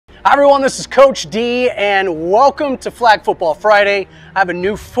Hi everyone, this is Coach D and welcome to Flag Football Friday. I have a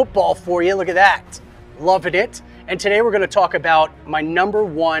new football for you. Look at that. Loving it. And today we're going to talk about my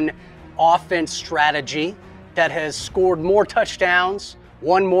 #1 offense strategy that has scored more touchdowns,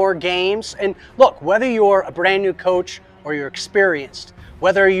 won more games. And look, whether you're a brand new coach or you're experienced,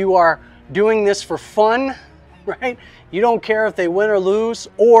 whether you are doing this for fun, right? You don't care if they win or lose,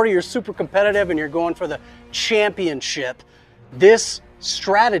 or you're super competitive and you're going for the championship. This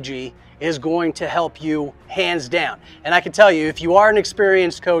strategy is going to help you hands down. And I can tell you, if you are an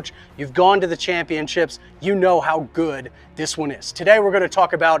experienced coach, you've gone to the championships, you know how good this one is. Today we're going to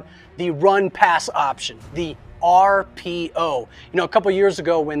talk about the run pass option, the RPO. You know, a couple years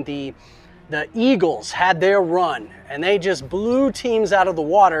ago when the Eagles had their run and they just blew teams out of the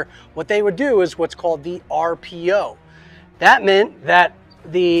water, what they would do is what's called the RPO. That meant that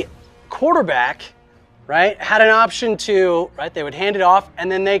the quarterback, right, had an option to, right, they would hand it off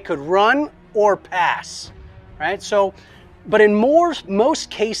and then they could run or pass, right? So, but in most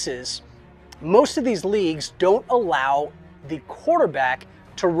cases, most of these leagues don't allow the quarterback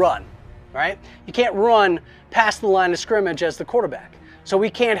to run, right? You can't run past the line of scrimmage as the quarterback. So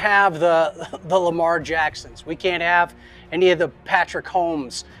we can't have the Lamar Jacksons. We can't have any of the Patrick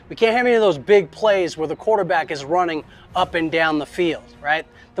Holmes. We can't have any of those big plays where the quarterback is running up and down the field, right?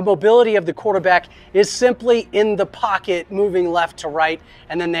 The mobility of the quarterback is simply in the pocket, moving left to right,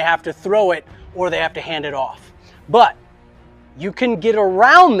 and then they have to throw it or they have to hand it off. But you can get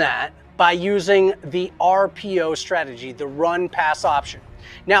around that by using the RPO strategy, the run pass option.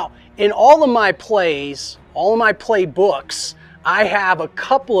 Now, in all of my plays, all of my playbooks, I have a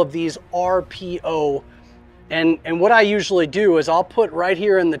couple of these RPO, and what I usually do is I'll put right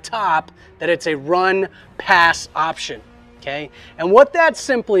here in the top that it's a run pass option. Okay, and what that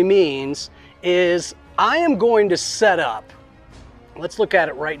simply means is I am going to set up, let's look at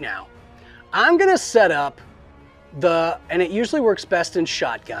it right now. I'm going to set up and it usually works best in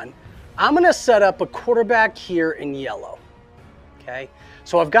shotgun. I'm going to set up a quarterback here in yellow. Okay,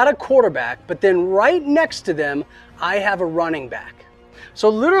 so I've got a quarterback, but then right next to them, I have a running back. So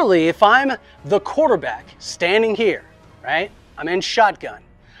literally, if I'm the quarterback standing here, right, I'm in shotgun.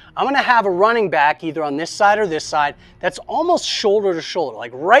 I'm going to have a running back either on this side or this side that's almost shoulder to shoulder,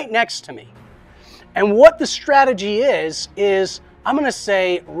 like right next to me. And what the strategy is I'm going to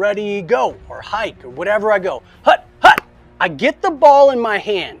say, ready, go, or hike, or whatever I go. Hut, hut. I get the ball in my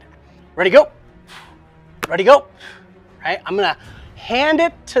hand. Ready, go. Ready, go. Right? I'm going to hand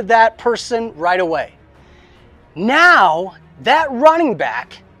it to that person right away. Now, that running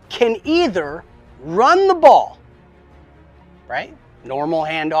back can either run the ball, right? Normal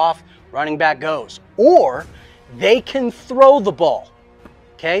handoff, running back goes. Or they can throw the ball,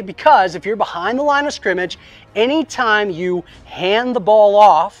 okay? Because if you're behind the line of scrimmage, anytime you hand the ball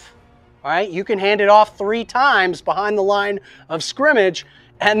off, all right, you can hand it off 3 times behind the line of scrimmage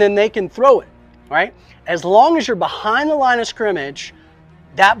and then they can throw it, all right? As long as you're behind the line of scrimmage,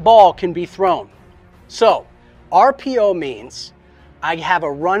 that ball can be thrown. So RPO means I have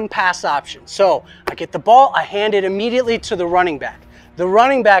a run pass option. So I get the ball, I hand it immediately to the running back. The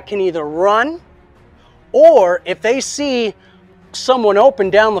running back can either run, or if they see someone open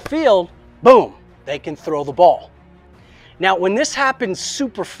down the field, boom, they can throw the ball. Now, when this happens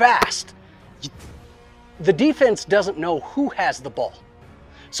super fast, the defense doesn't know who has the ball.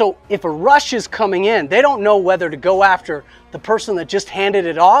 So if a rush is coming in, they don't know whether to go after the person that just handed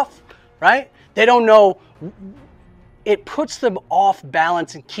it off, right? They don't know. It puts them off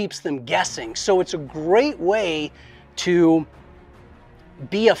balance and keeps them guessing. So it's a great way to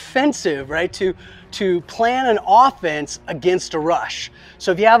be offensive, right? To plan an offense against a rush.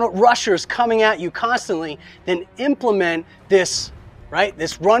 So if you have rushers coming at you constantly, then implement this, right?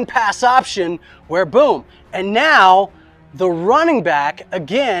 This run pass option where boom. And now the running back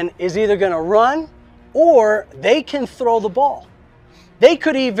again is either going to run or they can throw the ball. They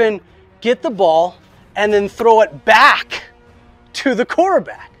could even get the ball and then throw it back to the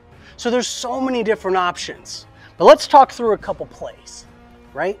quarterback. So there's so many different options. But let's talk through a couple plays,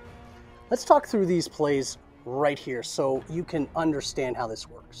 right? Let's talk through these plays right here so you can understand how this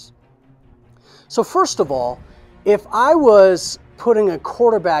works. So first of all, if I was putting a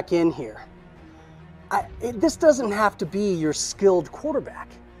quarterback in here, this doesn't have to be your skilled quarterback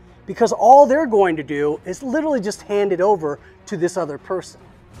because all they're going to do is literally just hand it over to this other person.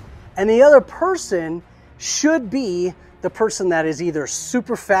 And the other person should be the person that is either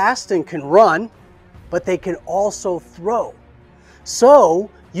super fast and can run, but they can also throw. So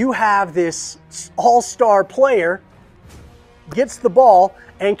you have this all-star player gets the ball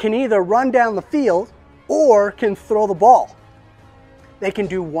and can either run down the field or can throw the ball. they can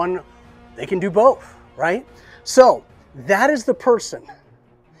do one, they can do both, right? So that is the person.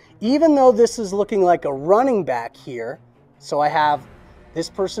 Even though this is looking like a running back here, so I have this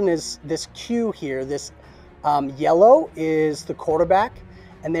person is this Q here, this yellow is the quarterback,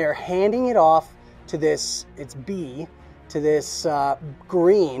 and they're handing it off to this, it's B, to this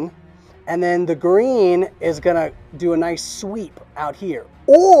green, and then the green is gonna do a nice sweep out here.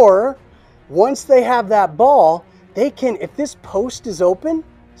 Or once they have that ball, they can, if this post is open,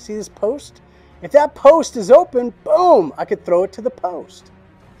 see this post? If that post is open, boom, I could throw it to the post.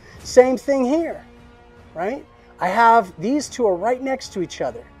 Same thing here, right? I have these two are right next to each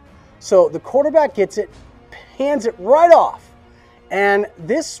other. So the quarterback gets it, hands it right off. And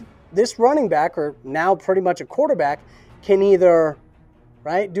this running back, or now pretty much a quarterback, can either,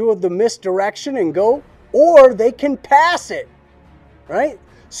 right, do the misdirection and go, or they can pass it, right?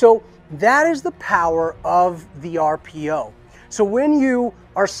 So that is the power of the RPO. So when you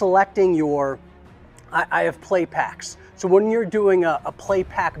are selecting your, I have play packs. So when you're doing a play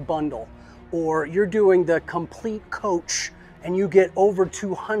pack bundle, or you're doing the complete coach and you get over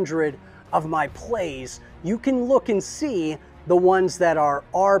 200 of my plays, you can look and see the ones that are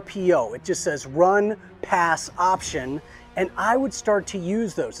RPO. It just says run, pass, option. And I would start to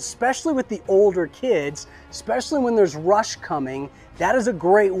use those, especially with the older kids, especially when there's rush coming. That is a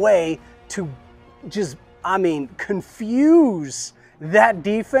great way to just, confuse that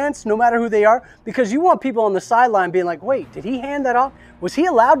defense, no matter who they are, because you want people on the sideline being like, wait, did he hand that off? Was he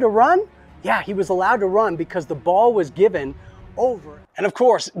allowed to run? Yeah, he was allowed to run because the ball was given over. And of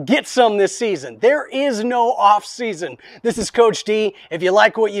course, get some this season. There is no off season. This is Coach D. If you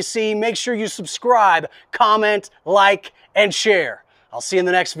like what you see, make sure you subscribe, comment, like, and share. I'll see you in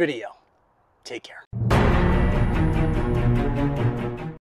the next video. Take care.